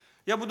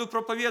я буду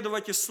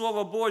проповедовать из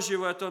Слова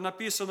Божьего, это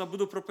написано,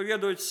 буду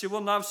проповедовать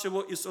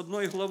всего-навсего из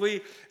одной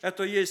главы,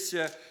 это есть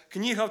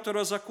книга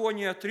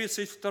Второзакония,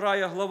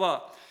 32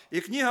 глава.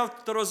 И книга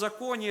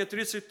Второзакония,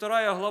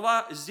 32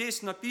 глава,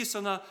 здесь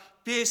написано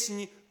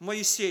 «Песни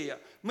Моисея».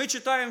 Мы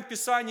читаем в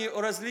Писании о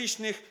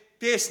различных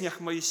песнях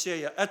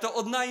Моисея. Это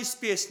одна из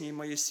песней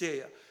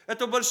Моисея.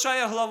 Это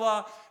большая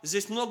глава,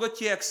 здесь много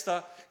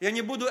текста. Я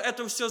не буду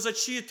это все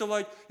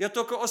зачитывать, я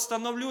только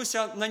остановлюсь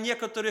на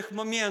некоторых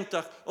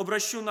моментах,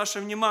 обращу наше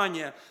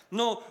внимание.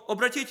 Но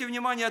обратите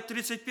внимание,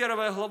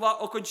 31 глава,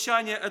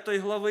 окончание этой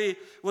главы,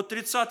 вот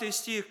 30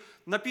 стих,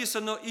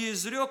 написано: «И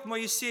изрек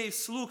Моисей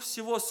вслух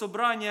всего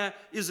собрания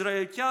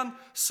израильтян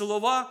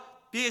слова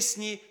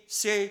песни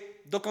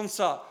сей до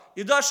конца».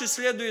 И дальше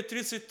следует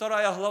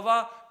 32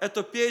 глава,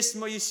 это песнь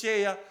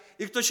Моисея.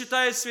 И кто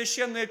читает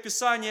Священное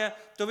Писание,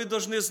 то вы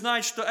должны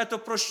знать, что это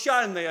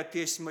прощальная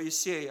песнь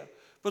Моисея.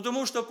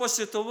 Потому что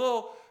после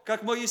того,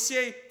 как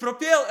Моисей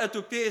пропел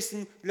эту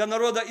песнь для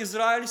народа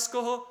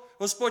израильского,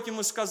 Господь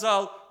ему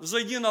сказал: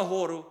 взойди на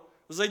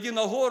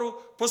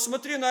гору,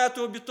 посмотри на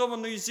эту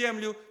обетованную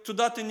землю,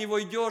 туда ты не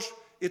войдешь,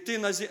 и ты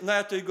на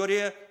этой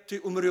горе ты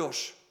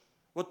умрешь.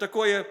 Вот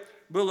такое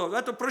было.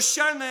 Это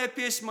прощальная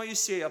песнь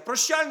Моисея.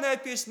 Прощальная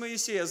песнь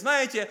Моисея.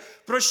 Знаете,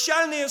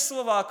 прощальные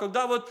слова,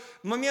 когда вот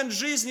в момент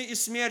жизни и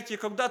смерти,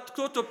 когда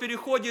кто-то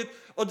переходит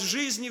от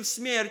жизни в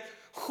смерть,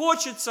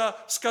 хочется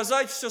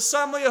сказать все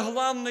самое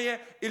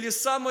главное или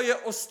самое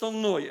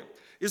основное.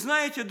 И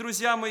знаете,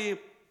 друзья мои,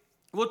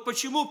 вот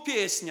почему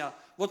песня?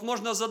 Вот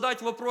можно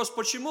задать вопрос,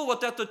 почему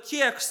вот этот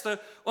текст,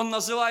 он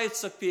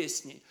называется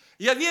песней.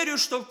 Я верю,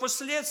 что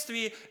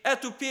впоследствии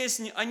эту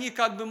песню они,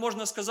 как бы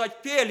можно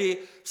сказать,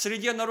 пели в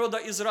среде народа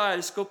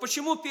израильского.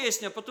 Почему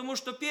песня? Потому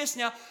что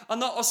песня,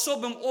 она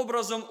особым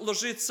образом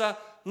ложится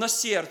на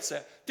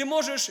сердце. Ты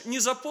можешь не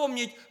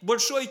запомнить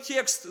большой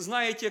текст,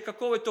 знаете,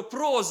 какой-то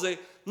прозы,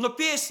 но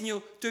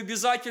песню ты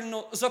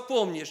обязательно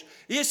запомнишь.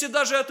 Если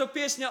даже эта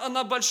песня,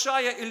 она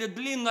большая или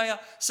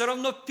длинная, все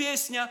равно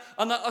песня,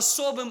 она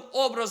особым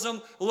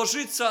образом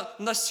ложится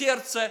на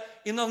сердце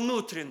и на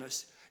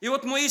внутренность. И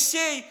вот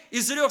Моисей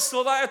изрек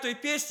слова этой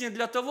песни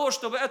для того,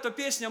 чтобы эта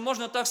песня,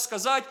 можно так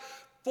сказать,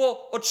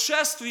 по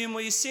отшествию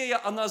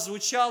Моисея она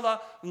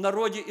звучала в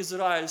народе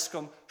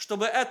израильском,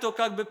 чтобы это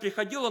как бы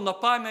приходило на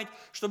память,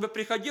 чтобы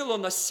приходило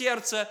на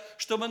сердце,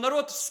 чтобы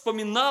народ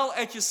вспоминал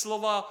эти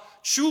слова,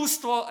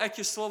 чувствовал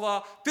эти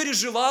слова,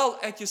 переживал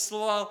эти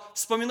слова,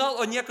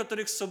 вспоминал о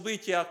некоторых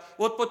событиях.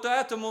 Вот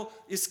поэтому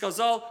и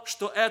сказал,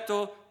 что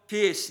это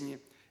песни.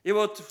 И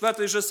вот в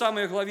этой же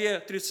самой главе,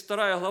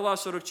 32 глава,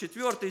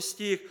 44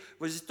 стих,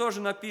 вот здесь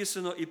тоже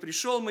написано: «И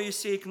пришел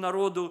Моисей к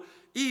народу,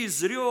 и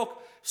изрек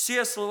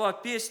все слова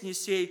песни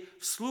сей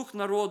вслух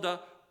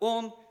народа,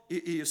 он и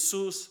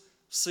Иисус,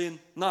 сын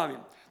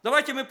Навин».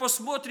 Давайте мы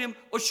посмотрим,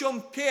 о чем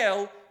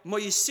пел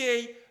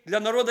Моисей для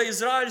народа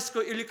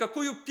израильского, или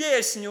какую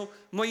песню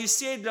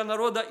Моисей для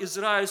народа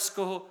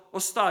израильского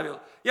оставил.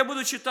 Я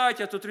буду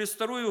читать эту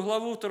 32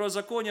 главу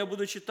Второзакония,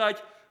 буду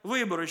читать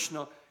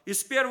выборочно.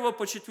 Из 1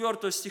 по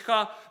 4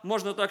 стиха,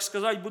 можно так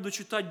сказать, буду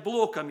читать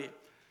блоками.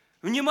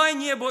 «Внимай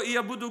небо, и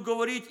я буду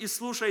говорить, и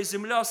слушай,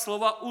 земля,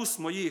 слова уст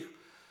моих.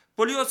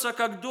 Польется,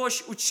 как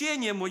дождь,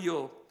 учение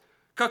мое,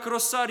 как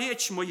роса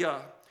речь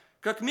моя,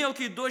 как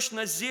мелкий дождь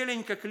на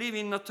зелень, как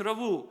ливень на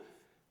траву.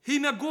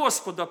 Имя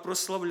Господа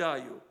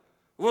прославляю.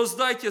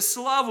 Воздайте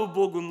славу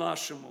Богу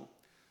нашему.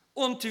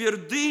 Он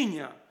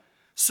твердыня,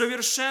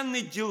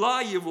 совершенны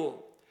дела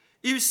Его,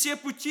 и все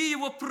пути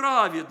Его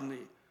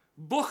праведны.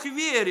 Бог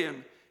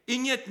верен, и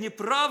нет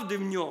неправды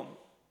в Нем.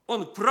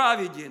 Он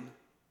праведен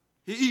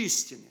и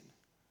истинен».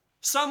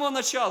 С самого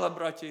начала,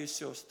 братья и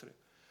сестры,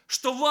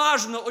 что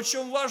важно, о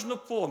чем важно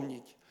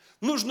помнить.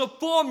 Нужно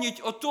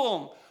помнить о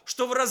том,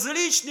 что в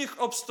различных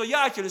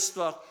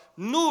обстоятельствах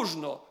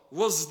нужно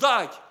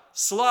воздать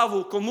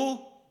славу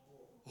кому?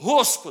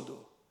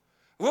 Господу.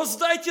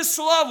 Воздайте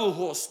славу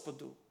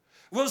Господу.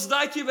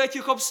 Воздайте в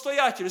этих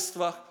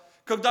обстоятельствах,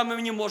 когда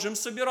мы не можем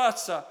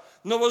собираться.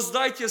 Но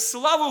воздайте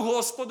славу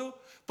Господу,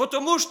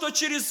 потому что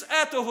через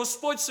это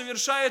Господь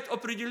совершает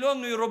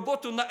определенную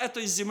работу на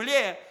этой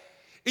земле.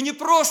 И не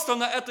просто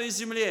на этой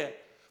земле.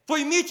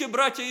 Поймите,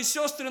 братья и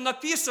сестры,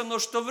 написано,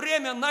 что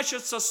время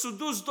начаться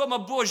суду с Дома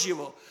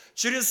Божьего.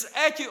 Через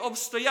эти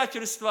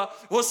обстоятельства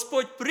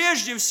Господь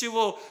прежде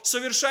всего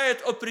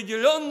совершает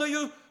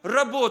определенную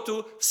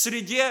работу в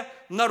среде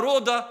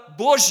народа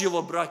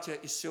Божьего, братья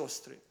и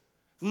сестры.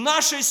 В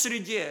нашей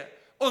среде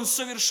Он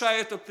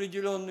совершает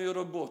определенную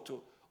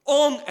работу.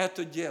 Он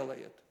это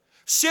делает.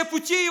 Все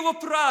пути Его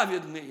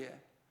праведные.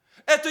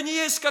 Это не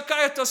есть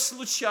какая-то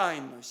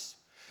случайность.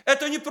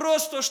 Это не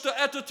просто, что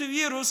этот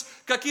вирус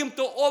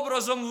каким-то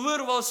образом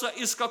вырвался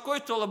из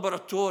какой-то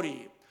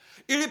лаборатории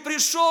или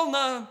пришел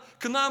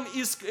к нам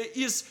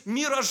из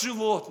мира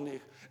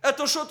животных.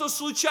 Это что-то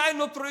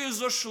случайно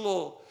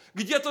произошло.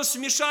 Где-то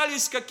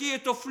смешались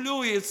какие-то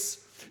флюиды,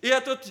 и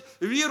этот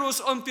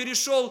вирус, он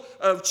перешел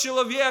в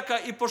человека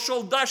и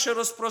пошел дальше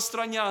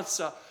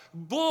распространяться.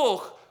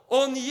 Бог,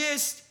 Он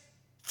есть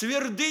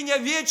твердыня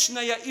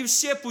вечная, и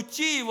все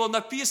пути Его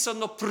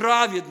написано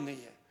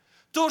праведные.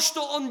 То,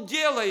 что Он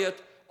делает,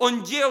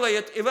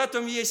 и в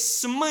этом есть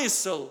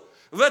смысл,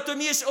 в этом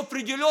есть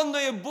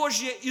определенное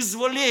Божье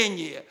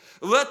изволение,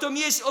 в этом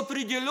есть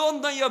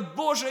определенная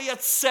Божья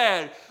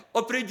цель,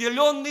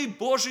 определенный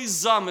Божий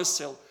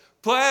замысел.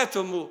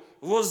 Поэтому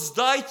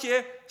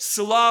воздайте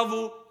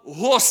славу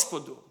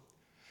Господу.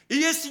 И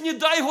если, не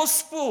дай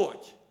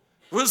Господь,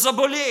 вы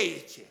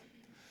заболеете,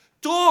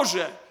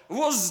 тоже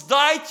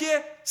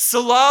воздайте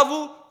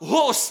славу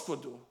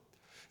Господу.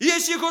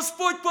 Если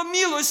Господь по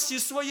милости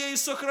Своей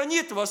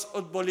сохранит вас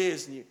от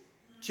болезни,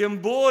 тем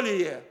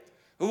более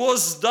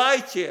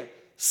воздайте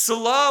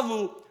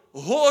славу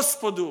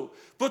Господу,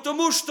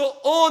 потому что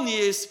Он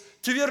есть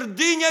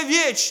твердыня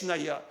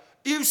вечная,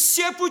 и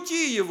все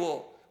пути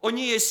Его,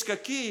 они есть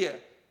какие?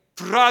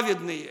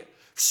 Праведные.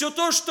 Все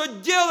то, что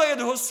делает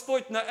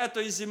Господь на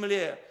этой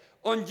земле,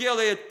 Он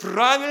делает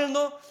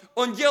правильно,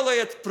 Он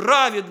делает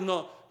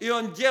праведно, и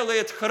Он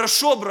делает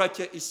хорошо,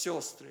 братья и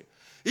сестры.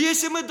 И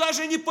если мы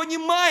даже не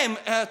понимаем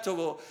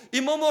этого,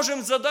 и мы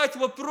можем задать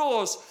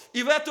вопрос,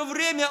 и в это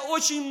время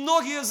очень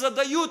многие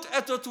задают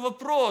этот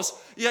вопрос,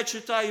 я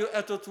читаю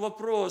этот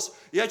вопрос,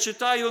 я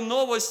читаю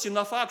новости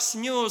на Fox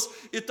News,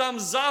 и там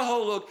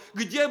заголовок,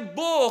 где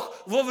Бог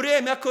во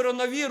время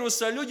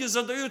коронавируса, люди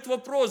задают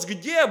вопрос,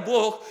 где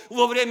Бог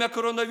во время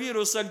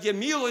коронавируса, где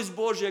милость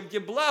Божья, где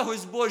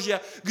благость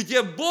Божья,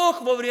 где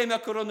Бог во время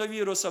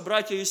коронавируса,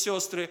 братья и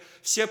сестры,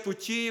 все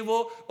пути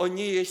Его,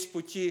 они есть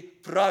пути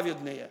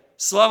праведные.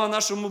 Слава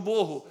нашему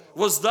Богу!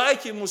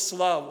 Воздайте Ему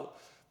славу.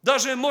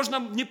 Даже можно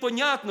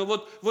непонятно,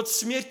 вот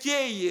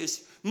смертей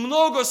есть,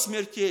 много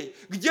смертей.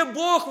 Где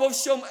Бог во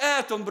всем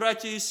этом,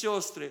 братья и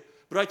сестры?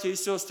 Братья и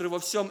сестры, во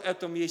всем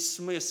этом есть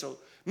смысл.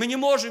 Мы не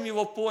можем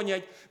его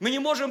понять, мы не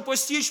можем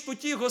постичь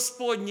пути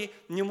Господни,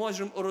 не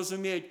можем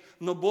уразуметь,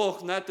 но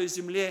Бог на этой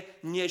земле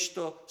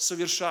нечто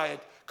совершает.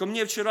 Ко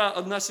мне вчера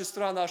одна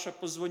сестра наша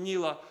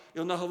позвонила, и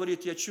она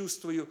говорит, я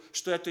чувствую,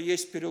 что это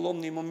есть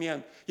переломный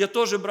момент. Я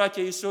тоже,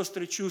 братья и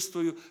сестры,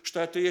 чувствую, что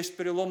это есть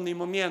переломный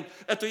момент.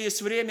 Это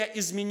есть время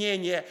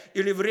изменения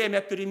или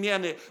время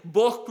перемены.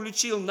 Бог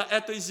включил на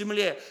этой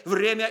земле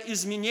время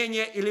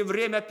изменения или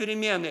время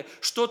перемены.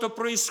 Что-то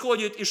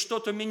происходит и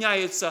что-то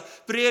меняется.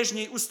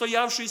 Прежний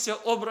устоявшийся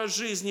образ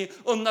жизни,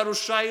 он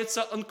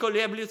нарушается, он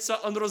колеблется,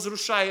 он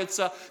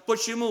разрушается.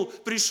 Почему?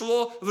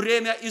 Пришло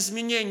время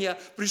изменения,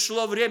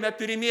 пришло время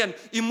перемен.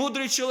 И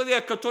мудрый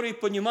человек, который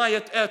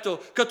понимает это,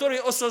 который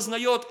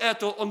осознает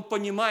это, он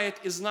понимает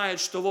и знает,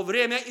 что во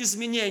время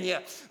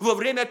изменения, во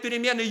время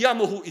перемены я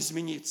могу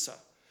измениться.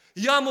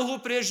 Я могу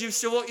прежде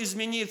всего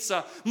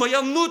измениться.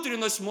 Моя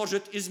внутренность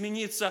может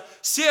измениться,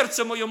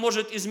 сердце мое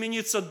может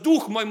измениться,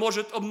 дух мой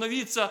может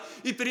обновиться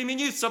и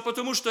перемениться,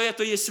 потому что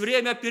это есть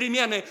время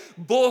перемены.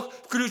 Бог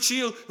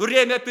включил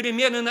время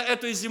перемены на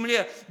этой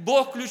земле.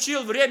 Бог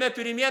включил время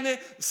перемены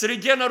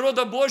среди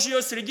народа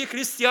Божьего, среди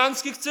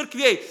христианских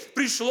церквей.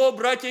 Пришло,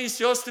 братья и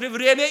сестры,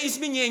 время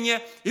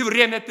изменения и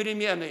время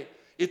перемены.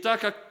 И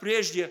так как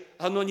прежде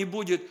оно не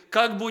будет,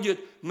 как будет,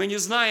 мы не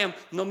знаем,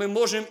 но мы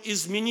можем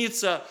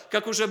измениться,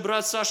 как уже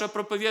брат Саша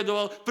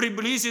проповедовал,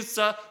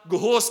 приблизиться к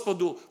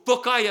Господу,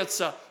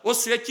 покаяться,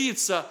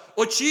 освятиться,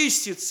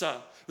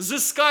 очиститься,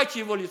 взыскать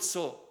Его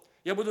лицо.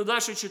 Я буду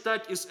дальше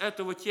читать из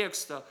этого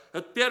текста.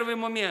 Это первый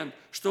момент,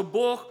 что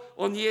Бог,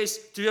 Он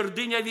есть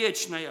твердыня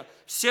вечная.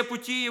 Все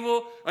пути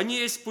Его, они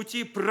есть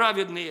пути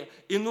праведные,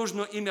 и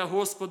нужно имя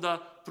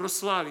Господа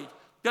прославить.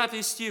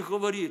 5 стих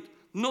говорит,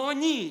 но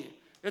они...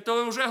 Это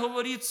уже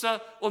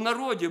говорится о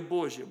народе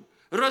Божьем.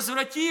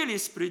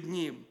 Развратились пред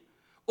Ним.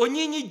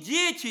 Они не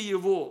дети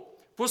Его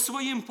по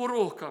своим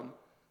порокам.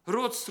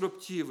 Род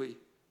строптивый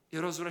и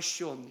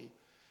развращенный.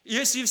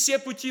 Если все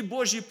пути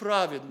Божьи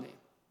праведны,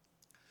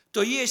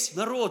 то есть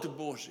народ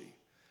Божий.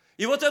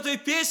 И вот этой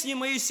песне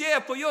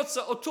Моисея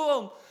поется о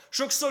том,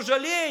 что, к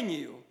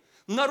сожалению,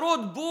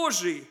 народ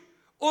Божий,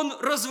 он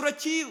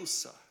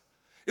развратился.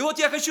 И вот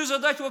я хочу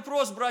задать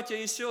вопрос, братья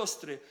и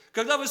сестры,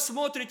 когда вы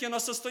смотрите на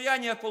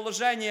состояние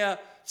положения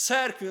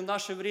церкви в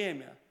наше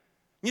время,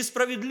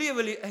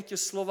 несправедливы ли эти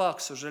слова, к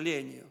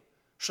сожалению,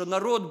 что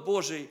народ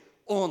Божий,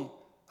 он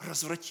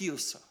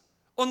развратился?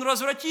 Он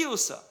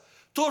развратился.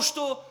 То,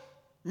 что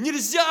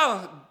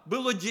нельзя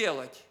было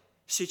делать,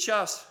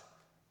 сейчас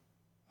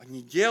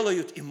они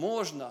делают и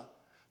можно.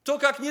 То,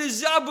 как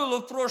нельзя было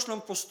в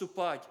прошлом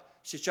поступать,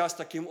 сейчас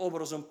таким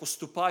образом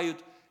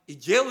поступают и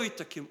делают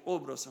таким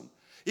образом.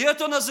 И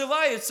это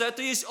называется,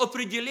 это есть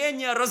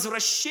определение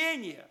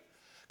развращения,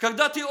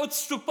 когда ты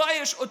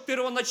отступаешь от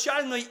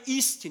первоначальной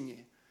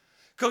истины,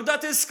 когда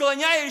ты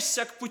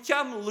склоняешься к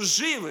путям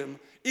лживым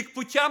и к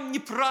путям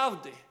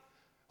неправды.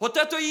 Вот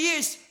это и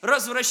есть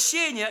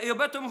развращение, и об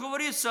этом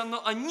говорится,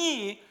 но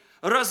они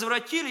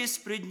развратились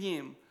пред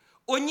Ним.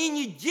 Они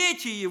не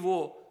дети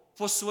Его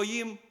по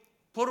своим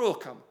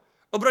порокам.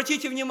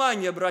 Обратите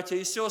внимание, братья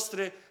и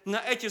сестры, на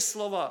эти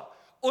слова.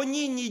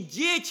 Они не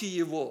дети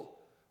Его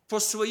по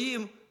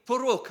своим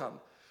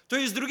порокам. То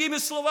есть, другими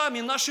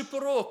словами, наши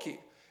пороки.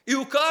 И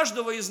у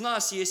каждого из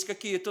нас есть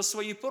какие-то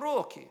свои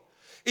пороки.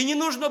 И не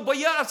нужно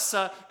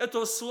бояться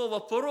этого слова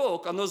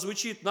 «порок». Оно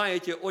звучит,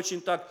 знаете,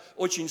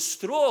 очень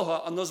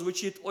строго, оно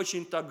звучит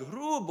очень так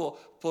грубо,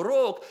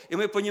 порок. И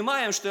мы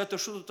понимаем, что это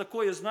что-то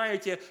такое,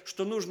 знаете,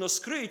 что нужно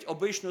скрыть.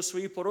 Обычно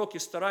свои пороки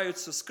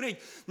стараются скрыть.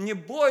 Не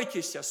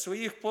бойтесь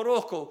своих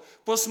пороков.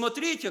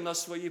 Посмотрите на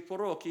свои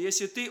пороки.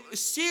 Если ты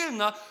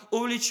сильно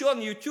увлечен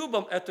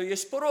Ютубом, это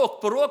есть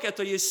порок. Порок –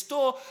 это есть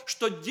то,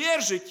 что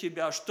держит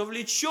тебя, что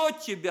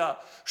влечет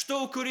тебя,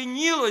 что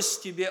укоренилось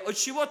в тебе, от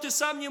чего ты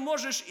сам не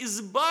можешь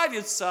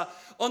избавиться.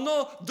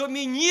 Оно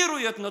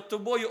доминирует над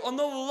тобою,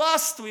 оно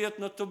властвует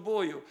над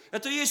тобою.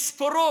 Это есть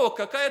порок,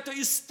 какая-то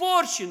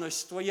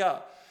испорченность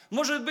твоя.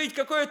 Может быть,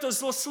 какое-то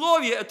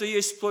злословие, это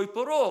есть твой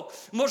порок.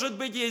 Может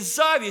быть, есть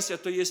зависть,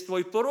 это есть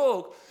твой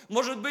порок.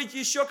 Может быть,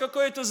 еще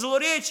какое-то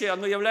злоречие,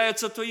 оно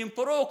является твоим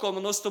пороком,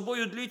 оно с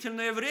тобою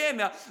длительное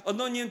время,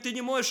 ты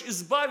не можешь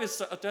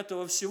избавиться от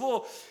этого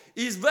всего.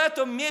 И в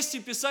этом месте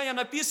Писания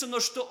написано,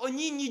 что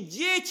они не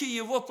дети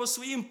его по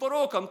своим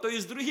порокам. То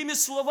есть, другими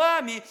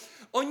словами,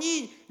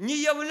 они не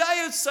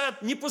являются,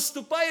 не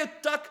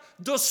поступают так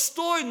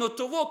достойно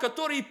того,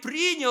 который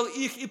принял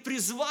их и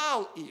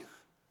призвал их.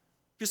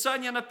 В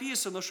Писании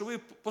написано, что вы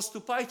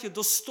поступаете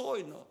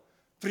достойно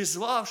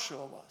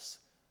призвавшего вас.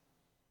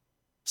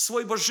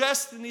 Свой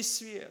божественный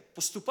свет.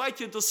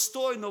 Поступайте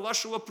достойно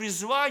вашего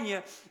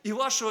призвания и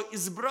вашего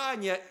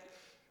избрания.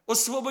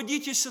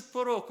 Освободитесь от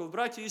пороков,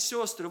 братья и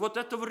сестры. Вот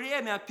это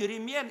время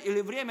перемен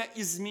или время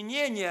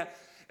изменения,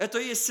 это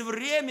есть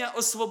время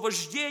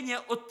освобождения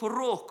от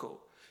пороков.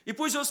 И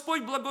пусть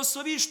Господь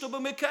благословит, чтобы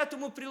мы к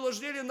этому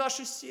приложили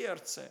наше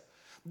сердце.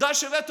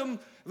 Дальше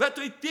в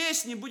этой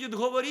песне будет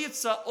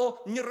говориться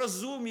о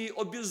неразумии,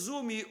 о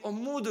безумии, о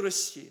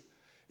мудрости.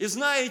 И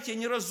знаете,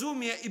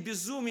 неразумие и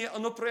безумие,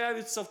 оно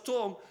проявится в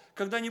том,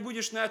 когда не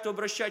будешь на это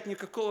обращать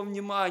никакого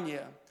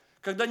внимания,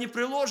 когда не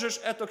приложишь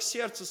это к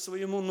сердцу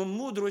своему, но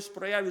мудрость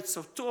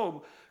проявится в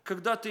том,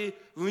 когда ты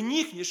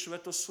вникнешь в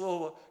это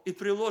слово и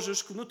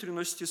приложишь к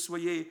внутренности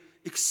своей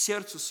и к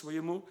сердцу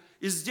своему,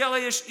 и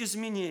сделаешь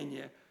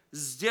изменения,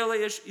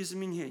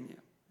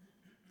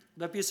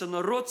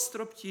 Написано «род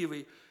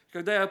строптивый».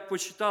 Когда я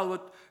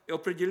почитал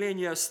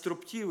определение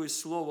 «строптивый»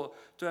 слово,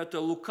 то это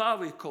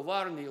лукавый,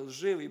 коварный,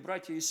 лживый.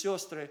 Братья и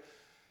сестры,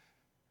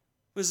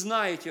 вы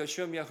знаете, о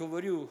чем я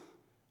говорю.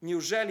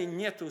 Неужели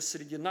нету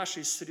среди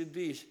нашей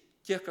среды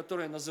тех,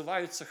 которые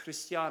называются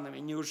христианами,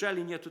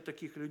 неужели нету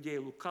таких людей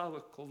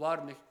лукавых,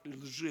 коварных,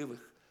 лживых?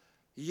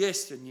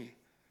 Есть они,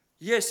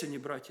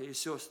 братья и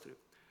сестры.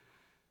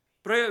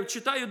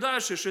 Читаю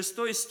дальше,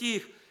 6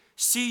 стих.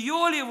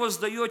 «Сие ли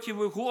воздаете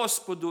вы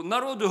Господу,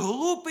 народ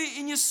глупый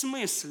и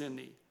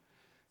несмысленный?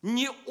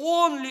 Не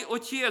Он ли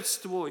Отец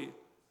твой,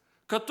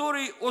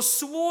 который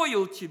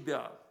освоил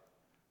тебя,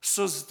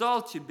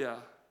 создал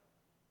тебя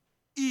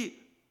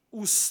и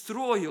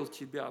устроил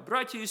тебя?»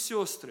 Братья и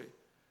сестры,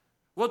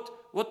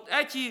 вот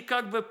эти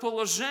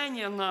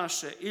положения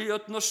наши или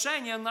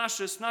отношения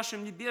наши с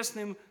нашим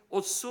Небесным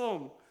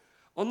Отцом,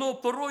 оно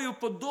порою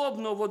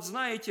подобно,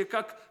 знаете,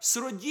 как с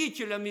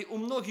родителями у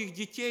многих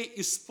детей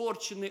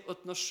испорчены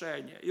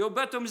отношения. И об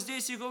этом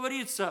здесь и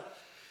говорится.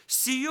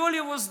 «Сие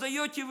ли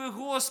воздаете вы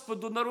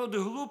Господу, народ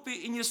глупый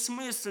и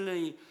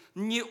несмысленный?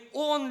 Не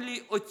Он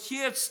ли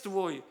Отец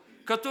твой,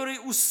 который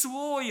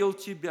усвоил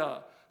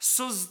тебя,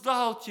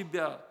 создал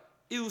тебя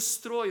и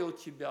устроил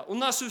тебя?» У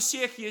нас у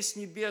всех есть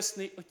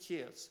Небесный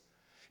Отец.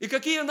 И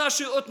какие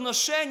наши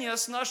отношения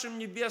с нашим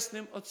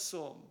Небесным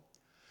Отцом?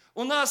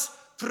 У нас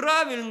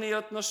правильные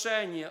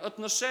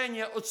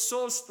отношения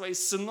отцовства и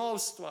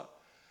сыновства,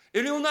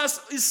 или у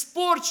нас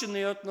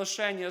испорченные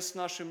отношения с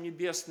нашим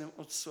Небесным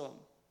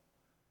Отцом?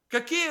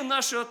 Какие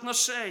наши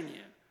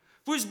отношения?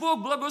 Пусть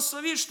Бог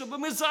благословит, чтобы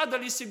мы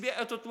задали себе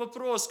этот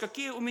вопрос,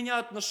 какие у меня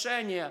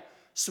отношения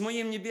с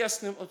моим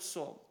Небесным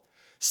Отцом,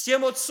 с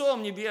тем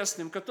Отцом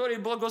Небесным, который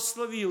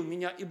благословил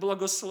меня и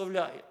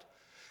благословляет,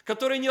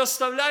 который не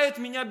оставляет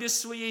меня без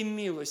своей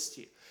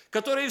милости,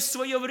 который в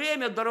свое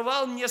время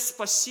даровал мне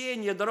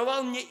спасение,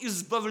 даровал мне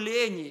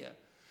избавление,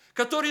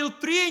 который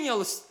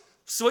принял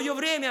в свое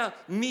время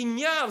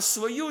меня в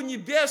свою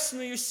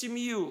небесную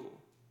семью.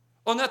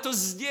 Он это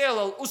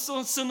сделал,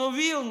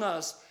 усыновил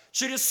нас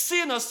через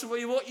Сына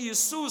Своего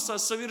Иисуса,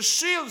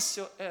 совершил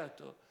все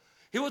это.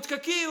 И вот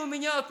какие у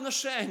меня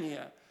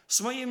отношения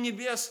с моим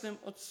Небесным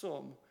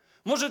Отцом?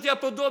 Может, я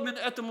подобен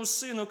этому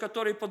сыну,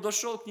 который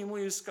подошел к нему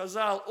и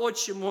сказал: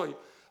 «Отче мой,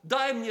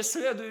 дай мне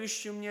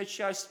следующую мне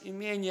часть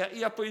имения, и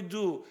я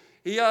пойду,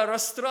 и я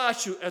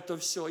растрачу это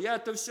все, я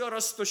это все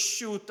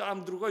растащу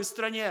там, в другой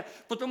стране,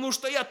 потому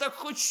что я так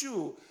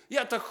хочу,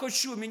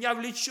 меня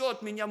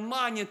влечет, меня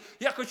манит,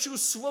 я хочу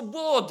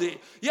свободы,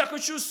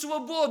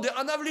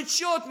 она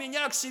влечет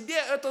меня к себе,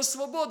 эта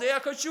свобода, я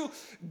хочу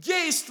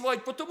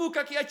действовать потому,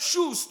 как я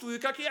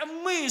чувствую, как я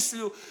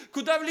мыслю,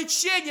 куда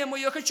влечение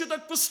мое, я хочу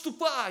так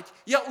поступать,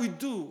 я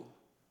уйду».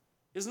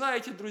 И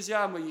знаете,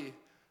 друзья мои,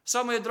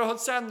 самое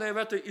драгоценное в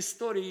этой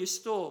истории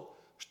есть то,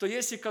 что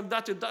если когда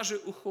ты даже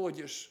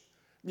уходишь,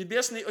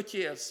 Небесный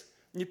Отец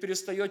не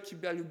перестает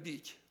тебя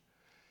любить.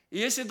 И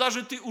если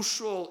даже ты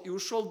ушел, и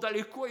ушел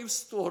далеко и в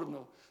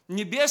сторону,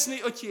 Небесный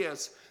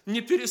Отец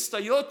не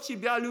перестает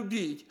тебя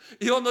любить,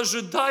 и Он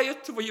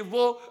ожидает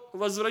твоего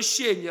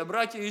возвращения,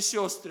 братья и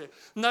сестры.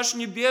 Наш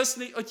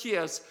Небесный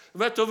Отец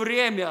в это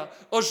время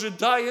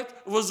ожидает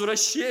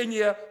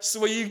возвращения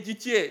своих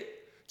детей.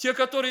 Те,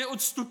 которые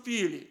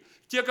отступили,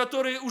 те,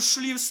 которые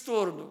ушли в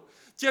сторону,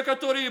 те,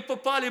 которые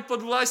попали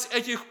под власть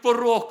этих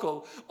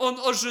пороков. Он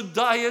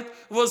ожидает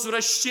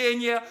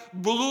возвращения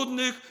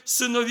блудных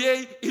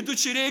сыновей и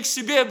дочерей к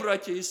себе,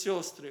 братья и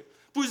сестры.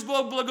 Пусть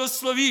Бог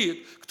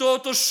благословит. Кто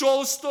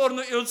отошел в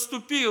сторону и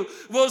отступил,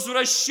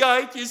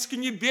 возвращайтесь к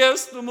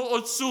Небесному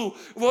Отцу.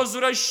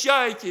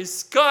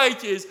 Возвращайтесь,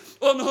 кайтесь.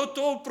 Он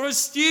готов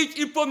простить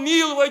и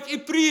помиловать и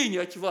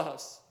принять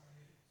вас.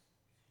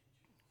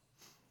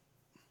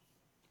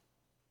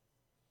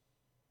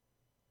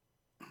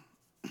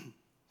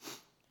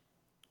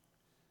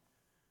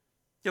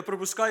 Я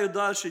пропускаю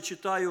дальше,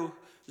 читаю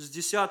с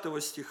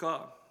 10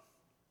 стиха.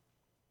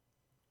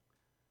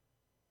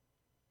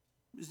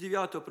 С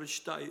 9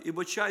 прочитаю.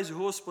 «Ибо часть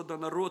Господа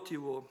народ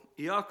его,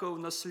 Иаков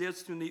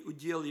наследственный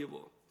удел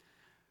его.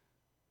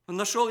 Он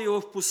нашел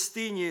его в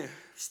пустыне,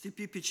 в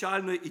степи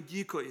печальной и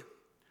дикой.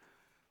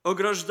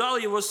 Ограждал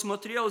его,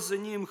 смотрел за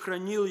ним,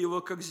 хранил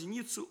его, как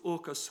зеницу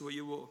ока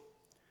своего.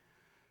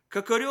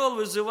 Как орел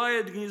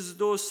вызывает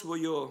гнездо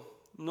свое,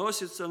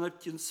 носится над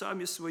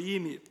птенцами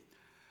своими,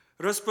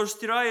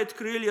 распростирает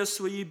крылья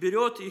свои,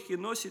 берет их и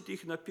носит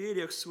их на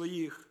перьях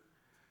своих.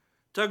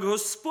 Так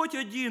Господь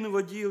один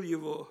водил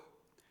его,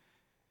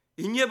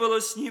 и не было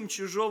с ним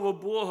чужого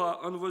Бога,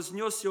 он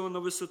вознес его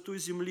на высоту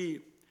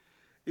земли,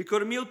 и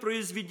кормил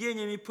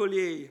произведениями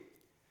полей,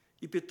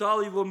 и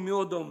питал его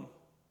медом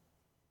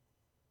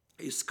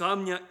из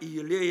камня и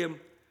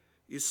елеем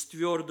из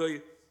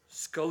твердой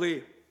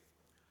скалы,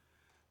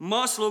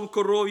 маслом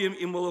коровьим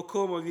и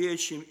молоком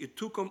овечьим, и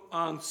туком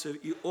ангцев,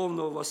 и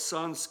овнов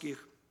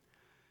вассанских,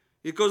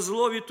 и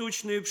козлов и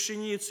тучную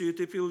пшеницу, и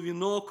ты пил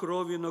вино,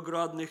 кровь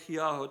виноградных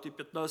ягод». И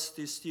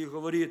 15 стих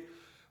говорит,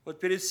 вот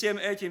перед всем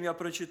этим я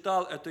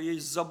прочитал, это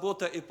есть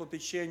забота и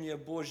попечение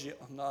Божье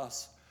о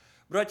нас.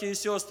 Братья и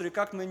сестры,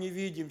 как мы не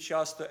видим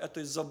часто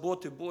этой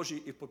заботы Божьей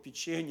и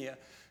попечения,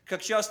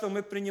 как часто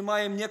мы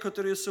принимаем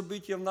некоторые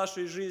события в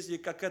нашей жизни,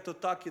 как это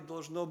так и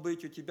должно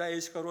быть. У тебя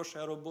есть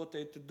хорошая работа,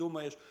 и ты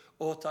думаешь,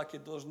 о, так и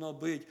должно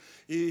быть.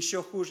 И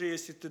еще хуже,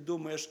 если ты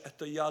думаешь,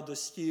 это я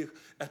достиг,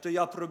 это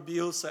я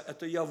пробился,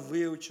 это я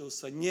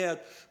выучился.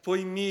 Нет,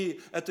 пойми,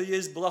 это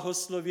есть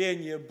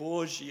благословение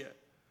Божье.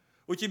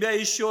 У тебя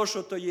еще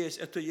что-то есть,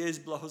 это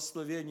есть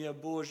благословение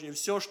Божье.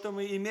 Все, что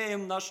мы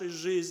имеем в нашей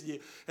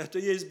жизни, это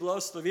есть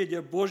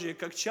благословение Божье.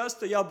 Как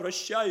часто я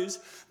обращаюсь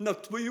на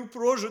твою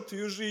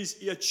прожитую жизнь,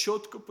 и я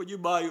четко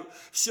понимаю,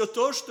 все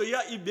то, что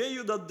я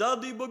имею на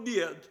данный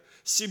момент,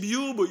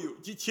 семью мою,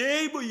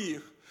 детей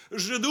моих,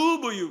 жену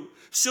мою,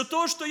 все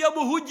то, что я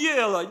могу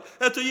делать,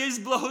 это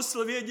есть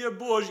благословение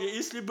Божье.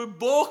 Если бы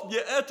Бог мне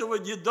этого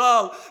не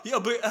дал, я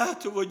бы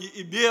этого не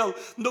имел.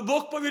 Но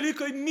Бог по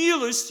великой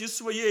милости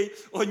своей,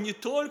 Он не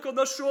только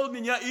нашел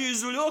меня и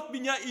извлек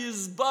меня и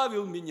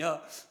избавил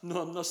меня,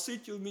 но Он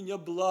насытил меня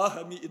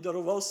благами и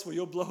даровал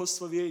свое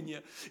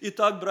благословение.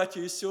 Итак,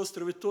 братья и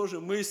сестры, вы тоже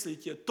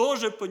мыслите,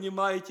 тоже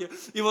понимаете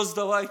и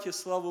воздавайте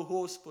славу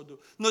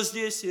Господу. Но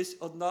здесь есть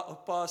одна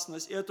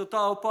опасность, и это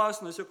та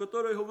опасность, о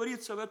которой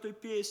говорится в этой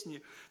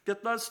песне.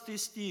 15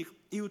 стих.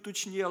 «И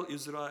уточнел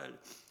Израиль,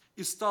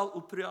 и стал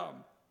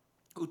упрям,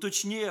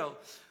 уточнел,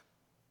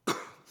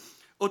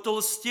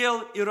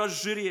 отолстел и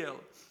разжирел,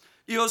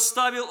 и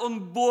оставил он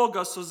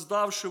Бога,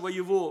 создавшего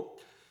его,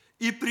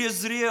 и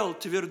презрел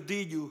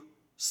твердыню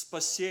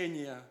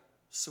спасения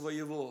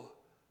своего».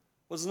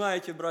 Вот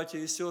знаете, братья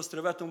и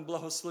сестры, в этом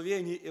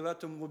благословении и в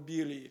этом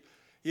обилии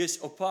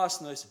есть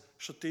опасность,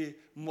 что ты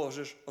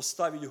можешь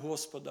оставить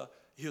Господа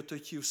и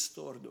отойти в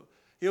сторону.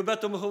 И об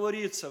этом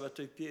говорится в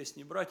этой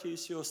песне. Братья и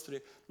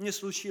сестры, не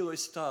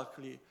случилось так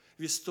ли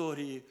в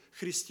истории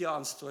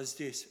христианства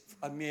здесь,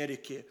 в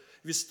Америке,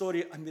 в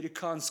истории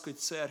американской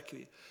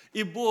церкви?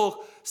 И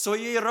Бог в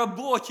своей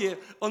работе,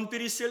 Он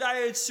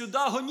переселяет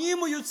сюда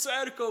гонимую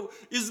церковь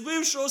из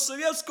бывшего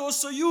Советского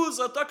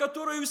Союза, та,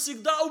 которая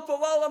всегда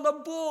уповала на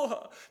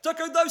Бога, та,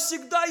 когда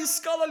всегда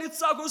искала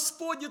лица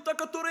Господня, та,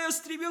 которая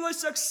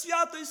стремилась к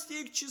святости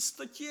и к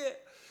чистоте.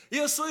 И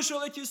я слышал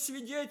эти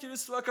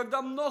свидетельства,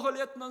 когда много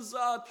лет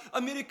назад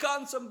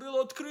американцам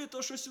было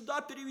открыто, что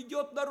сюда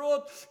переведет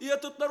народ, и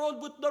этот народ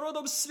будет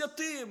народом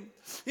святым.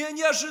 И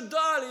они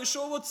ожидали,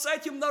 что вот с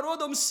этим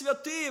народом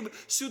святым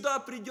сюда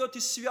придет и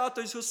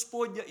святость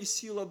Господня, и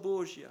сила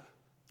Божья.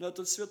 Но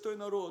этот святой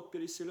народ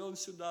переселен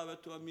сюда, в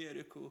эту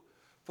Америку,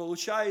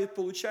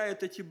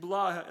 получает эти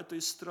блага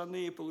этой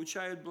страны,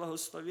 получает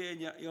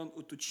благословения, и он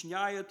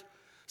уточняет,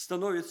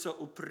 становится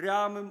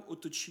упрямым,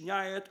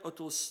 уточняет,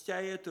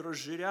 отолстяет,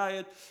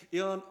 разжиряет,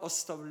 и он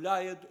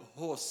оставляет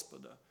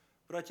Господа.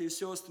 Братья и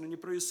сестры, не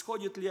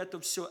происходит ли это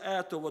все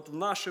это вот в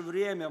наше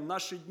время, в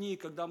наши дни,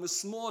 когда мы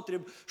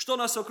смотрим, что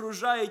нас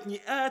окружает, не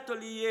это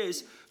ли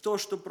есть то,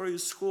 что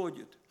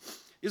происходит?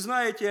 И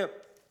знаете,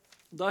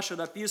 дальше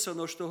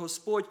написано, что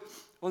Господь,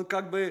 Он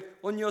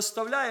не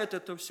оставляет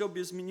это все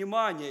без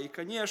внимания. И,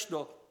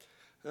 конечно,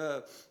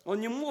 Он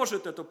не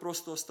может это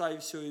просто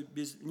оставить все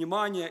без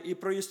внимания. И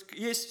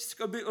есть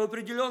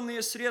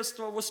определенные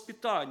средства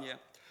воспитания.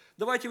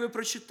 Давайте мы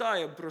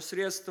прочитаем про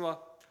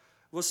средства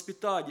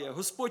воспитания.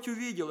 Господь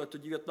увидел, это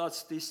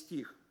 19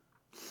 стих.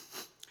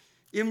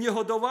 «И в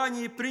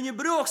негодовании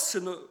пренебрег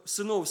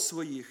сынов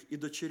своих и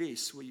дочерей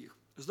своих».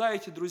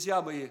 Знаете,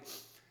 друзья мои,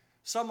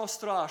 самое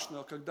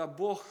страшное, когда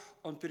Бог,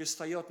 Он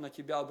перестает на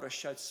тебя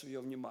обращать свое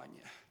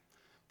внимание.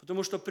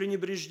 Потому что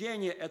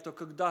пренебрежение – это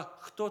когда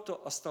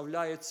кто-то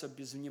оставляется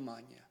без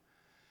внимания.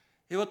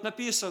 И вот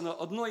написано,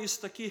 одно из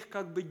таких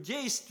как бы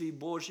действий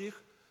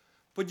Божьих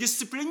по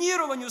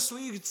дисциплинированию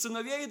своих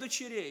сыновей и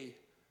дочерей.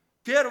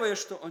 Первое,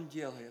 что Он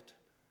делает,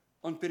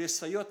 Он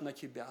перестает на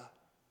тебя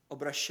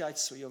обращать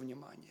свое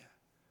внимание.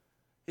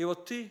 И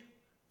вот ты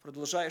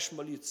продолжаешь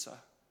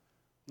молиться,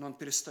 но Он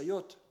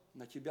перестает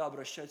на тебя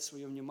обращать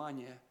свое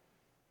внимание.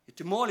 И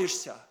ты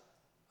молишься,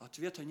 а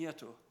ответа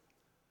нету.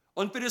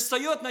 Он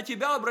перестает на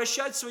тебя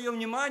обращать свое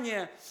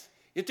внимание,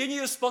 и ты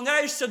не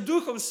исполняешься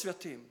Духом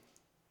Святым.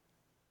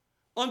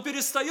 Он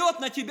перестает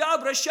на тебя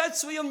обращать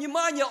свое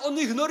внимание, он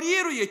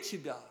игнорирует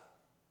тебя.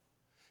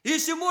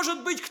 Если,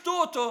 может быть,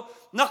 кто-то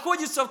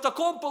находится в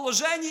таком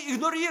положении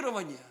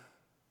игнорирования,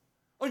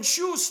 он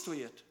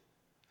чувствует.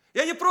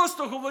 Я не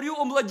просто говорю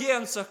о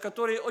младенцах,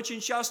 которые очень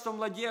часто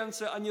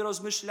младенцы, они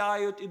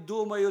размышляют и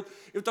думают,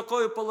 и в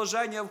такое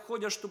положение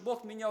входят, что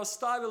Бог меня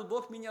оставил,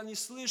 Бог меня не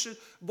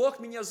слышит, Бог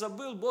меня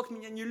забыл, Бог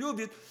меня не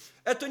любит.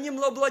 Это не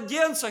о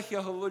младенцах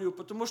я говорю,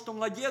 потому что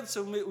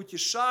младенцев мы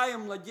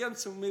утешаем,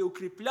 младенцев мы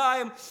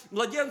укрепляем,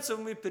 младенцев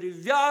мы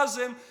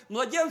перевязываем,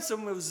 младенцев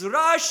мы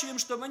взращиваем,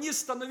 чтобы они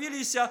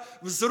становились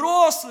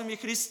взрослыми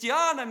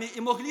христианами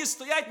и могли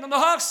стоять на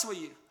ногах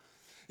своих.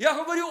 Я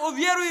говорю о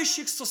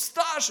верующих со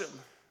стажем,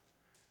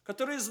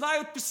 которые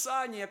знают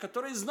Писание,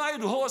 которые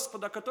знают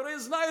Господа, которые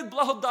знают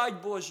благодать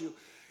Божью,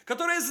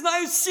 которые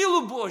знают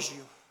силу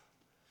Божью.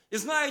 И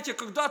знаете,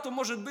 когда-то,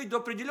 может быть, до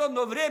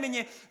определенного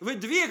времени вы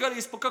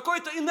двигались по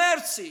какой-то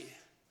инерции.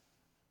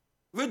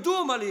 Вы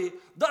думали,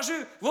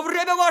 даже во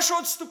время вашего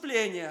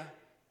отступления,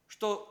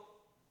 что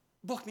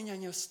Бог меня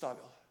не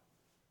оставил.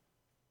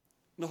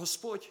 Но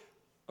Господь,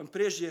 Он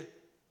прежде,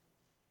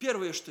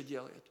 первое, что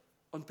делает,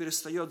 Он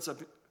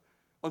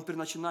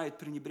начинает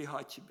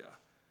пренебрегать тебя.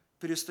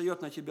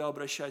 Перестает на тебя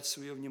обращать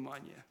свое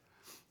внимание.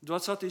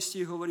 20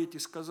 стих говорит, и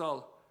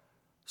сказал,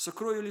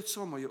 сокрою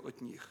лицо мое от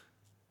них,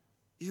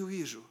 и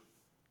увижу,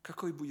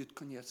 какой будет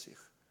конец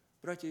их.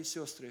 Братья и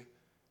сестры,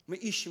 мы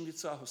ищем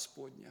лица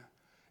Господня.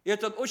 И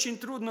это очень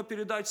трудно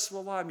передать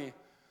словами,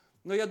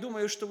 но я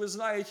думаю, что вы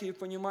знаете и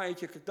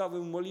понимаете, когда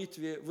вы в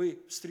молитве,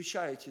 вы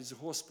встречаетесь с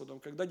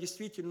Господом, когда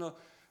действительно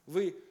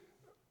у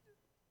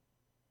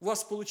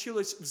вас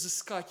получилось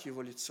взыскать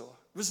Его лицо.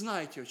 Вы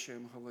знаете, о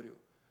чем я говорю.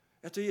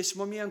 Это есть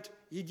момент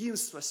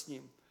единства с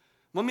Ним,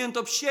 момент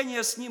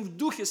общения с Ним в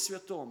Духе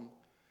Святом.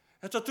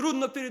 Это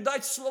трудно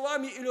передать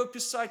словами или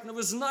описать, но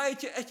вы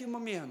знаете эти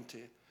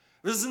моменты.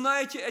 Вы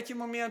знаете эти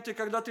моменты,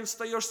 когда ты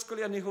встаешь с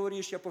колен и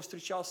говоришь, я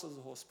повстречался с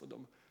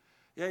Господом.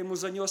 Я Ему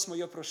занес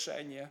мое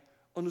прошение.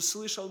 Он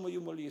услышал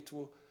мою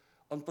молитву.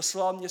 Он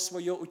послал мне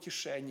свое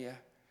утешение.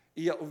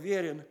 И я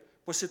уверен,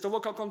 после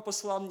того, как Он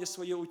послал мне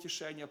свое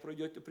утешение,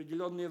 пройдет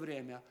определенное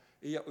время,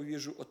 и я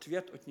увижу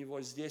ответ от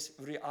Него здесь,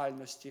 в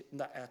реальности,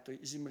 на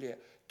этой земле,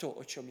 то,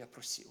 о чем я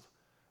просил.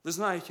 Вы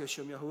знаете, о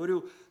чем я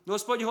говорю. Но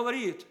Господь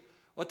говорит,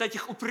 вот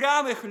этих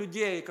упрямых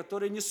людей,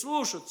 которые не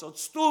слушаются,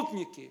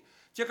 отступники,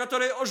 те,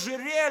 которые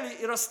ожирели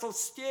и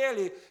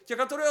растолстели, те,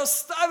 которые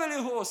оставили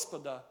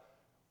Господа,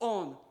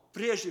 Он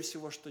прежде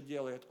всего, что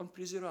делает, Он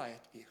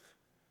презирает их.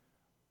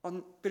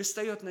 Он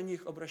перестает на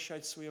них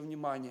обращать свое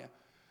внимание.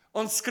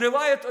 Он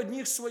скрывает от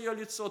них свое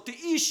лицо. Ты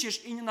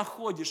ищешь и не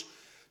находишь.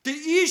 Ты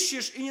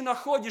ищешь и не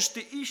находишь, ты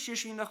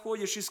ищешь и не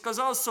находишь. И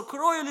сказал,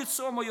 сокрою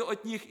лицо мое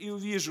от них и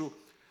увижу,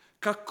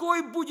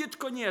 какой будет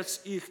конец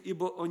их,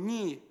 ибо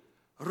они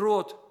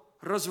род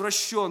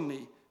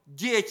развращенный,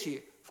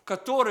 дети, в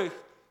которых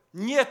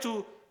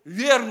нету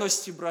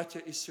верности, братья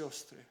и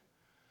сестры.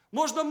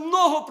 Можно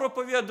много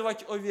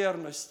проповедовать о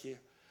верности.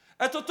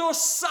 Это то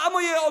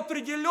самое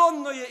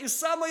определенное и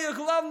самое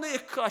главное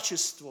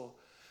качество,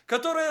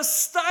 которое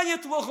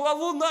станет во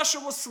главу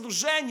нашего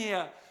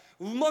служения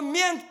в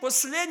момент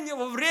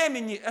последнего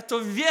времени. Это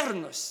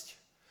верность.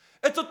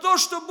 Это то,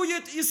 что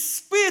будет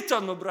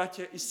испытано,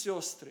 братья и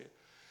сестры.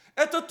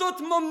 Это тот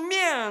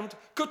момент,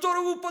 к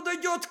которому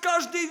подойдет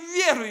каждый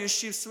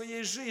верующий в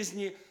своей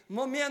жизни.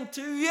 Момент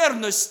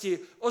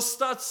верности,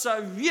 остаться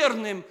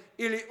верным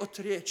или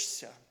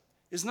отречься.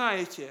 И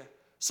знаете,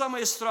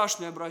 самое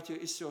страшное, братья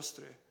и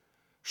сестры,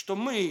 что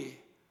мы,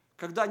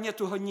 когда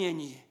нету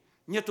гонений,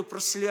 нету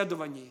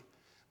преследований,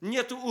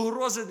 нету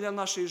угрозы для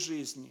нашей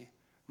жизни,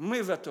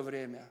 мы в это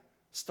время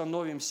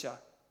становимся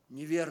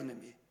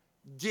неверными.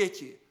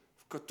 Дети,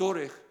 в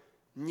которых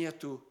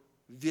нету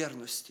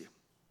верности.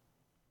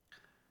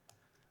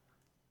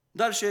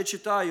 Дальше я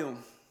читаю,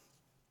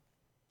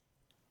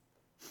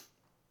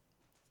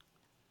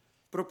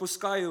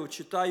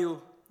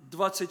 читаю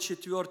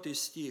 24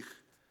 стих.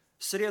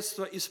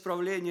 Средства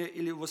исправления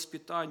или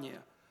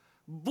воспитания.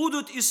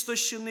 будут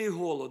истощены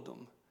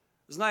голодом.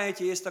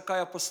 Знаете, есть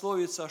такая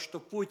пословица, что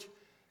путь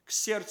к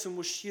сердцу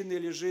мужчины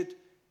лежит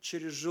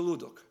через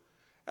желудок.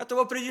 Это в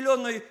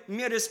определенной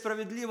мере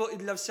справедливо и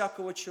для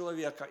всякого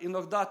человека.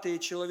 Иногда ты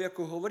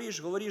человеку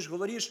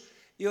говоришь,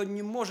 и он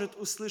не может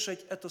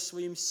услышать это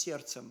своим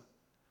сердцем.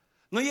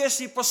 Но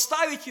если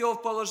поставить его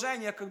в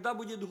положение, когда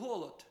будет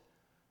голод,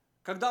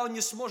 когда он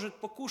не сможет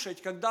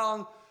покушать, когда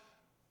он,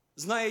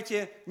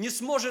 знаете, не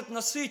сможет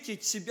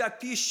насытить себя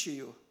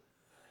пищей,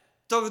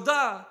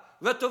 тогда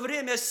в это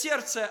время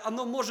сердце,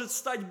 оно может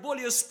стать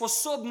более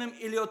способным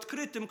или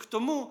открытым к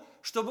тому,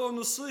 чтобы он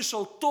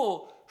услышал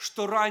то,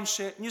 что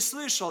раньше не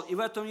слышал. И в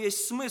этом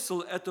есть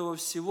смысл этого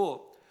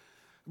всего.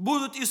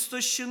 Будут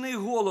истощены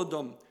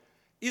голодом,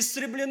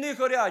 истреблены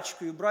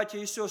горячкой, братья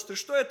и сестры.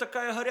 Что это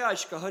такая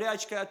горячка?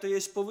 Горячка – это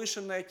есть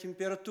повышенная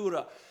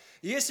температура.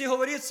 Если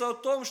говорится о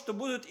том, что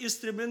будут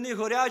истреблены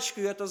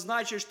горячкой, это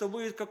значит, что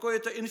будет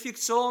какое-то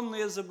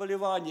инфекционное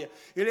заболевание,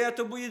 или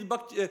это будет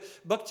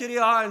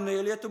бактериальное,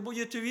 или это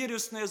будет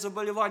вирусное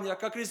заболевание.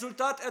 Как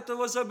результат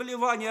этого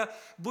заболевания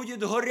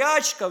будет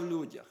горячка в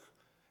людях.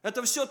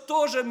 Это все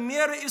тоже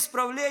меры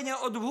исправления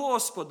от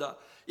Господа.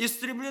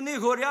 Истреблены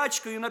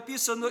горячкой,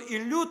 написано и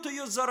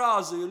лютою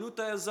заразою.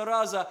 Лютая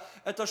зараза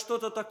 – это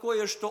что-то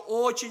такое, что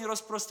очень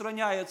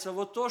распространяется.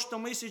 Вот то, что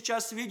мы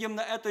сейчас видим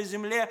на этой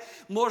земле,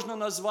 можно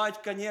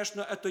назвать,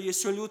 конечно, это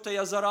есть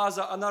лютая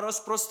зараза. Она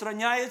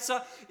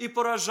распространяется и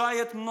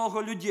поражает много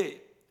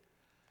людей.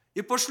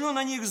 «И пошлю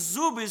на них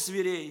зубы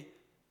зверей,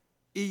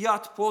 и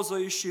яд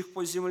ползающих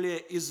по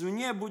земле.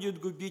 Извне будет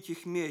губить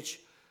их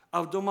меч,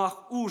 а в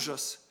домах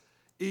ужас,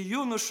 и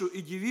юношу,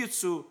 и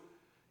девицу,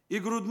 и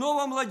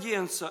грудного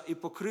младенца, и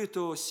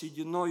покрытого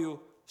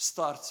сединою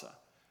старца».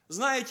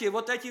 Знаете,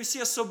 вот эти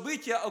все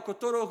события, о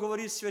которых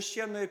говорит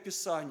Священное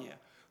Писание.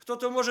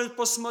 Кто-то может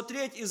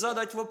посмотреть и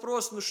задать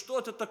вопрос, ну что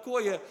это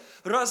такое?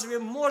 Разве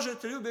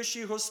может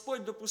любящий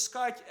Господь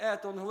допускать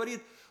это? Он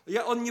говорит,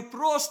 Он не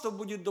просто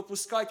будет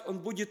допускать, Он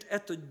будет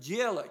это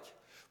делать.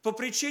 По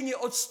причине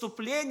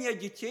отступления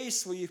детей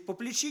своих, по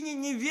причине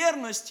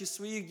неверности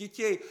своих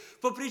детей,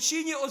 по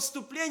причине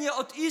отступления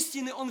от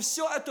истины, Он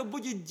все это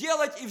будет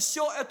делать и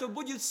все это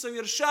будет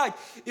совершать.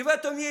 И в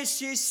этом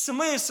есть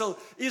смысл.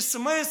 И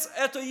смысл –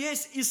 это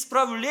есть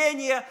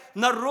исправление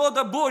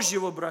народа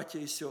Божьего, братья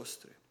и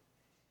сестры.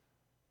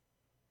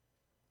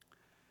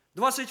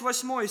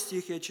 28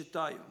 стих я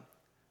читаю.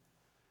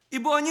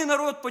 «Ибо они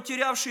народ,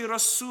 потерявший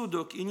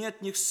рассудок, и нет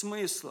в них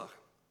смысла.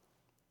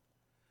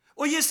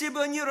 О, если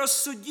бы они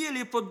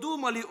рассудили,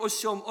 подумали о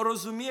сем,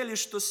 разумели,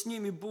 что с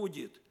ними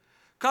будет,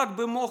 как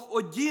бы мог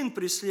один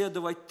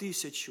преследовать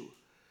 1000,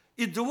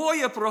 и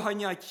 2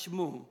 прогонять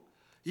тьму,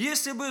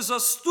 если бы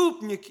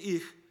заступник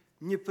их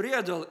не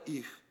предал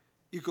их,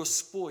 и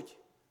Господь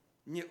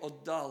не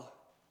отдал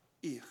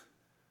их».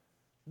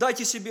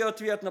 Дайте себе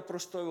ответ на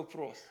простой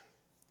вопрос.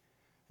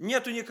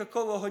 Нету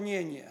никакого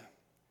гонения,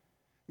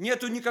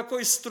 нету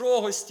никакой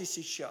строгости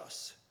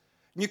сейчас,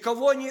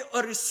 никого не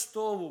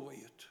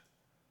арестовывают.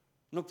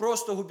 Но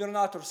просто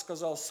губернатор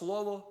сказал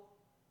слово,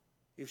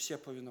 и все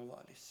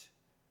повиновались.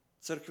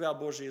 Церкви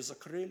Божьи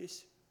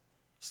закрылись,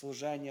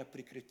 служения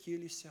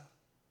прекратились,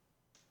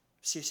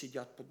 все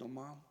сидят по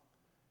домам.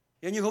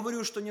 Я не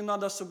говорю, что не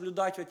надо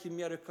соблюдать эти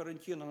меры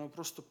карантина, но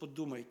просто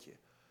подумайте.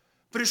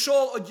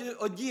 Пришел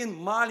один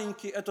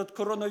маленький этот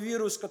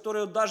коронавирус,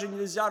 который даже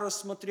нельзя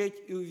рассмотреть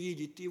и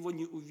увидеть, ты его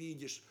не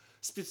увидишь.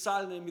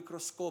 Специальные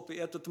микроскопы,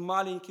 этот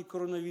маленький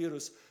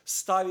коронавирус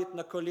ставит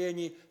на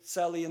колени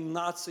целые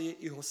нации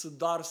и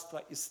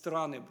государства, и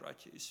страны,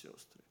 братья и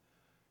сестры.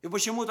 И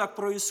почему так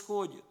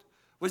происходит?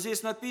 Вот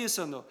здесь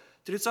написано,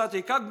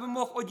 30-й, «Как бы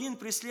мог один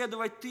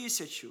преследовать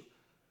 1000,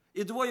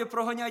 и 2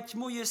 прогонять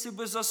тьму, если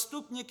бы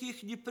заступник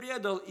их не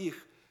предал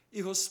их,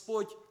 и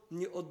Господь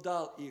не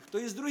отдал их». То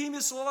есть, другими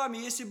словами,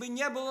 если бы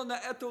не было на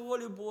это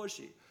воли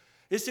Божьей,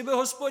 если бы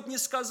Господь не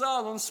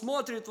сказал, Он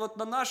смотрит вот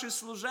на наши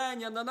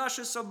служения, на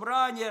наши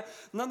собрания,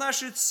 на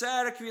наши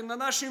церкви, на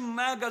наши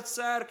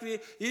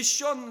мега-церкви,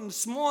 еще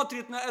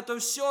смотрит на это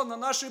все, на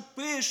наши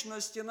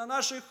пышности, на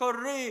наши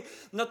хоры,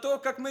 на то,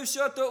 как мы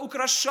все это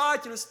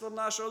украшательство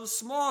наше, Он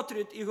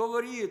смотрит и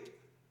говорит,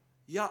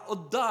 я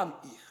отдам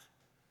их,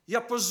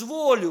 я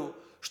позволю,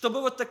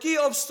 чтобы вот такие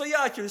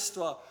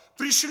обстоятельства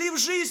пришли в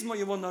жизнь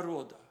моего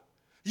народа.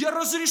 Я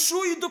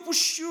разрешу и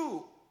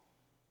допущу.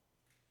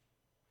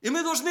 И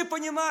мы должны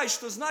понимать,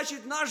 что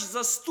значит наш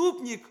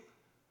заступник,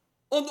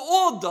 он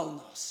отдал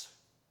нас.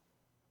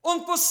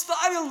 Он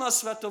поставил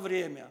нас в это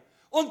время.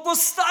 Он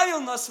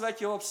поставил нас в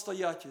эти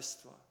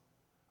обстоятельства.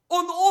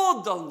 Он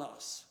отдал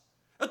нас.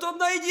 Это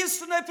одна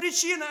единственная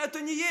причина.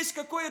 Это не есть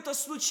какая-то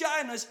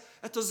случайность.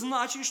 Это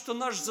значит, что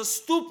наш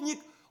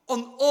заступник,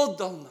 он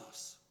отдал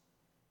нас.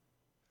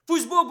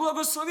 Пусть Бог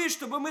благословит,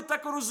 чтобы мы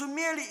так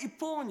разумели и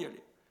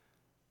поняли.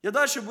 Я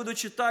дальше буду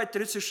читать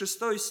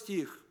 36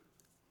 стих.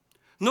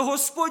 «Но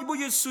Господь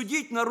будет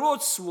судить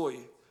народ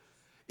свой,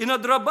 и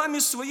над рабами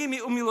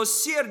своими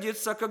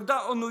умилосердится,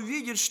 когда Он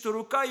увидит, что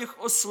рука их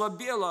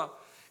ослабела,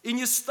 и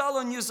не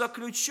стало ни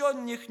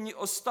заключенных, ни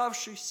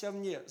оставшихся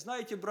вне.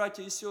 Знаете,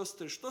 братья и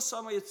сестры, что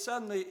самое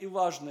ценное и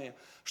важное,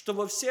 что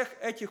во всех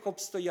этих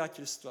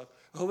обстоятельствах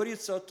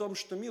говорится о том,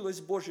 что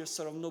милость Божья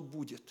все равно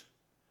будет.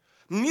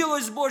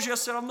 Милость Божья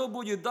все равно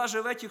будет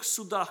даже в этих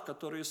судах,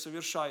 которые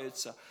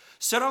совершаются.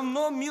 Все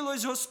равно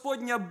милость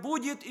Господня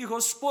будет, и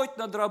Господь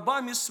над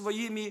рабами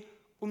своими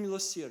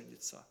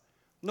умилосердится.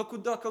 Но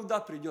когда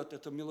придет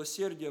это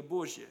милосердие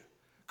Божье?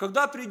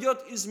 Когда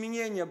придет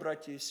изменение,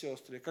 братья и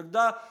сестры?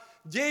 Когда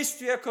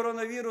действие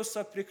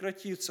коронавируса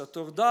прекратится?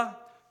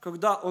 Тогда,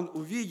 когда Он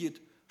увидит,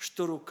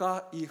 что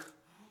рука их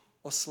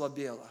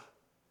ослабела.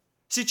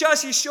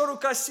 Сейчас еще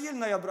рука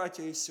сильная,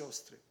 братья и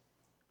сестры.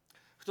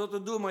 Кто-то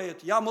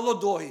думает, я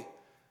молодой,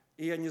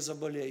 и я не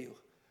заболею.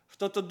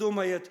 Кто-то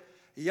думает,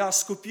 я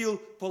скупил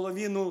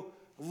половину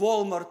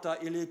Walmart'а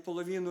или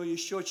половину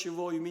еще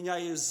чего, и у меня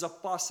есть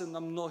запасы на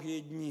многие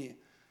дни.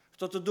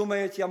 Кто-то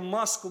думает, я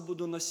маску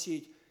буду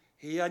носить,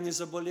 и я не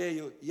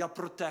заболею, я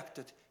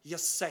protected, я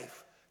safe,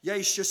 я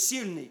еще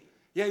сильный,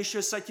 я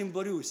еще с этим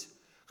борюсь.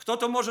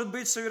 Кто-то, может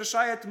быть,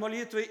 совершает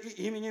молитвы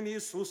и именем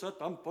Иисуса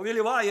там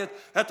повелевает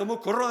этому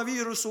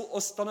коронавирусу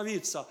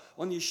остановиться.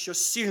 Он еще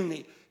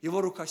сильный, его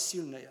рука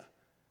сильная.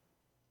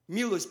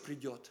 Милость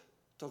придет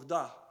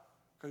тогда,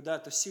 когда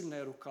эта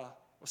сильная рука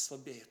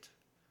ослабеет.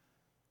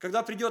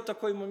 Когда придет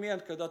такой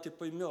момент, когда ты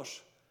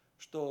поймешь,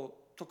 что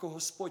только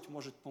Господь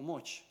может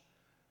помочь.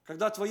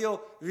 Когда твое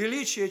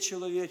величие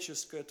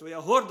человеческое, твоя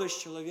гордость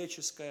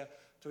человеческая,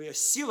 твоя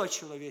сила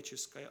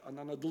человеческая,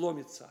 она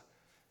надломится.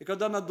 И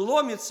когда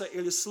надломится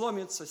или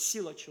сломится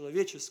сила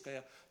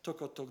человеческая,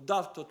 только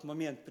тогда, в тот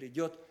момент,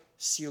 придет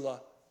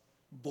сила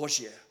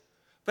Божья.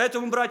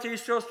 Поэтому, братья и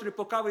сестры,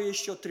 пока вы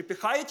еще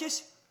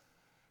трепыхаетесь,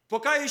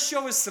 пока еще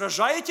вы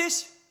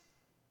сражаетесь,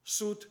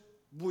 суд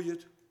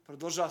будет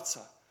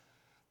продолжаться.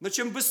 Но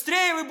чем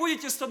быстрее вы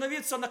будете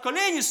становиться на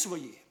колени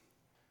свои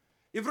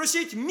и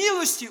просить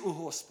милости у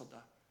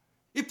Господа,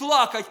 и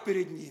плакать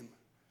перед Ним,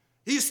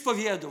 и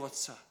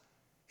исповедоваться,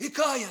 и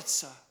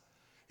каяться,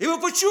 и вы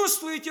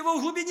почувствуете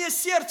в глубине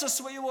сердца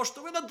своего,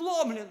 что вы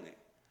надломлены.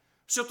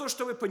 Все то,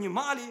 что вы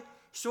понимали,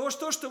 все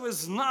то, что вы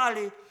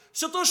знали,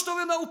 все то, что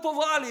вы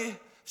науповали,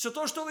 все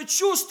то, что вы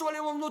чувствовали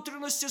во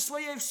внутренности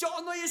своей, все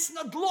оно есть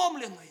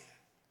надломленное.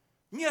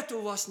 Нет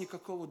у вас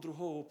никакого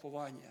другого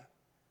упования.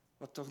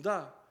 Вот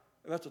тогда,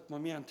 в этот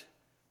момент,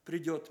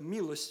 придет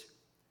милость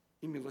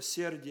и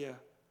милосердие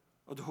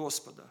от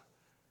Господа.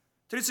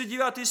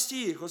 39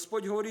 стих,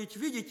 Господь говорит,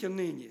 видите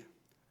ныне,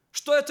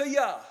 что это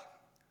я.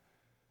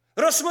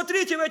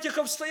 Рассмотрите в этих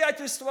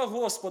обстоятельствах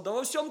Господа,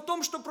 во всем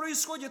том, что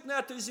происходит на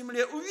этой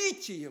земле,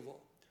 увидьте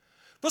Его.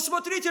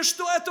 Посмотрите,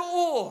 что это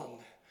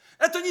Он.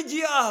 Это не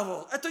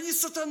дьявол, это не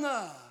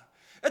сатана,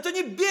 это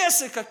не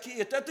бесы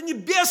какие-то, это не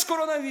бес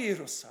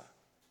коронавируса.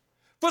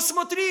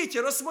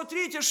 Посмотрите,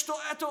 рассмотрите, что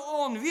это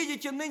Он.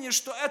 Видите ныне,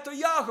 что это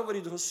я,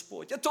 говорит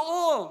Господь, это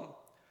Он.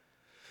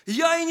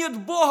 Я и нет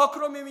Бога,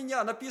 кроме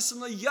меня.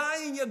 Написано, я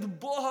и нет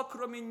Бога,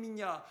 кроме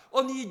меня.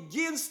 Он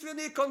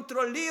единственный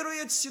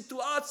контролирует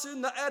ситуацию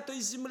на этой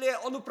земле.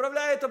 Он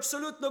управляет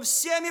абсолютно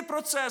всеми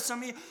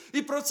процессами.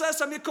 И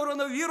процессами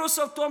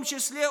коронавируса в том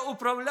числе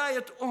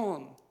управляет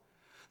Он.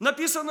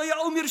 Написано,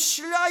 я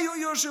умерщвляю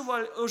и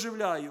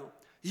оживляю.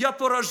 Я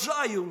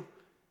поражаю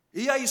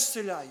и я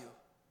исцеляю.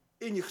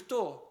 И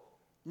никто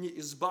не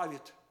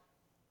избавит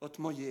от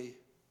моей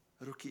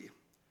руки.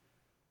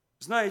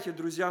 Знаете,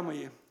 друзья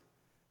мои,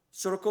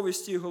 40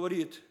 стих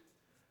говорит,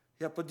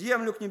 я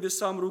подъемлю к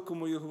небесам руку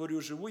мою,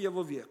 говорю, живу я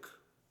вовек.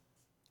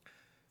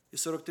 И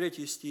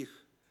 43 стих,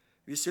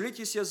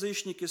 веселитесь,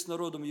 язычники, с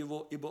народом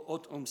его, ибо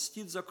он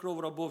мстит за кровь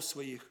рабов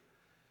своих,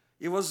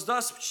 и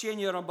воздаст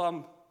мщение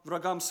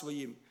врагам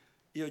своим,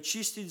 и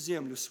очистит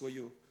землю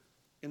свою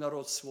и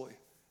народ свой.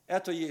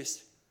 Это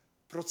есть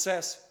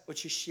процесс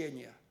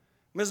очищения.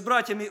 Мы с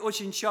братьями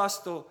очень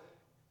часто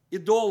и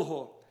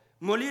долго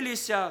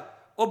молились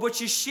об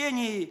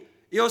очищении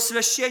и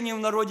освящении в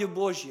народе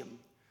Божьем.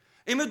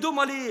 И мы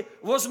думали,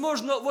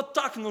 возможно, вот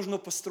так нужно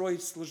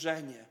построить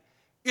служение.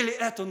 Или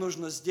это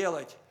нужно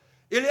сделать.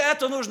 Или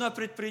это нужно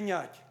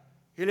предпринять.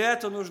 Или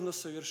это нужно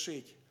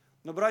совершить.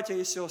 Но, братья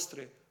и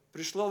сестры,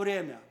 пришло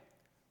время,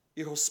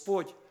 и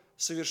Господь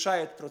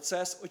совершает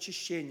процесс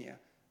очищения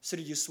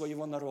среди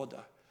своего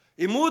народа.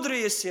 И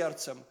мудрые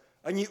сердцем,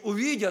 они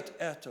увидят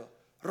это,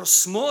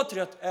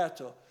 рассмотрят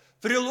это,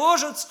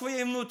 приложат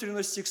своей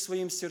внутренности к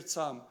своим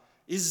сердцам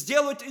и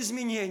сделают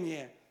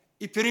изменения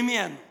и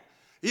перемену.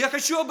 И я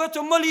хочу об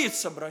этом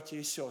молиться, братья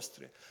и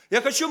сестры.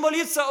 Я хочу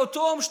молиться о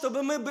том,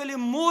 чтобы мы были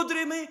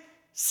мудрыми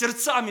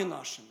сердцами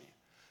нашими.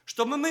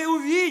 Чтобы мы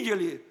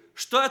увидели,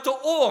 что это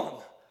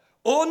Он.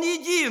 Он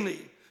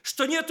единый,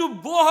 что нету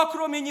Бога,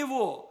 кроме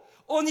Него.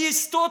 Он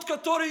есть тот,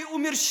 который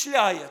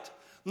умерщвляет,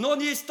 но Он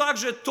есть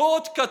также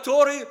тот,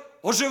 который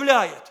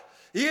оживляет.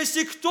 И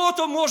если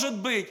кто-то, может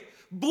быть,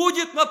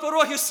 будет на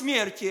пороге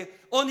смерти,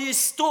 Он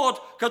есть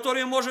тот,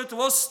 который может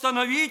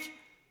восстановить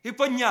и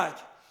поднять.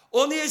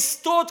 Он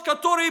есть тот,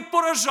 который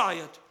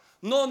поражает,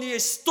 но Он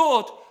есть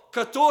тот,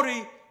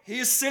 который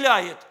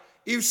исцеляет.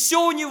 И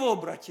все у Него,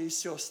 братья и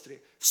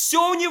сестры,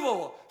 Все у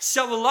Него,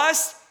 вся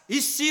власть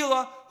и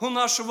сила у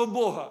нашего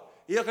Бога.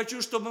 И я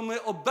хочу, чтобы мы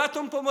об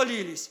этом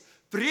помолились.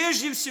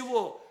 Прежде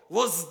всего,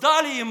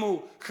 воздали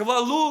Ему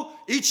хвалу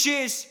и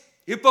честь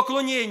и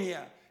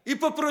поклонение. И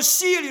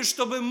попросили,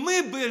 чтобы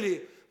мы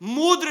были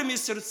мудрыми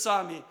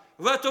сердцами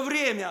в это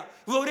время,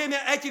 во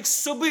время этих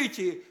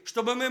событий,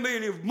 чтобы мы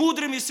были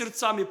мудрыми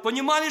сердцами,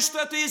 понимали, что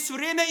это есть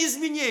время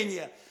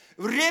изменения,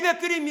 время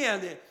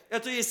перемены,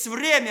 это есть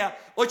время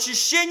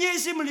очищения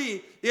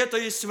земли, и это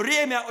есть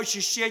время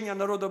очищения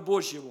народа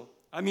Божьего.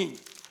 Аминь.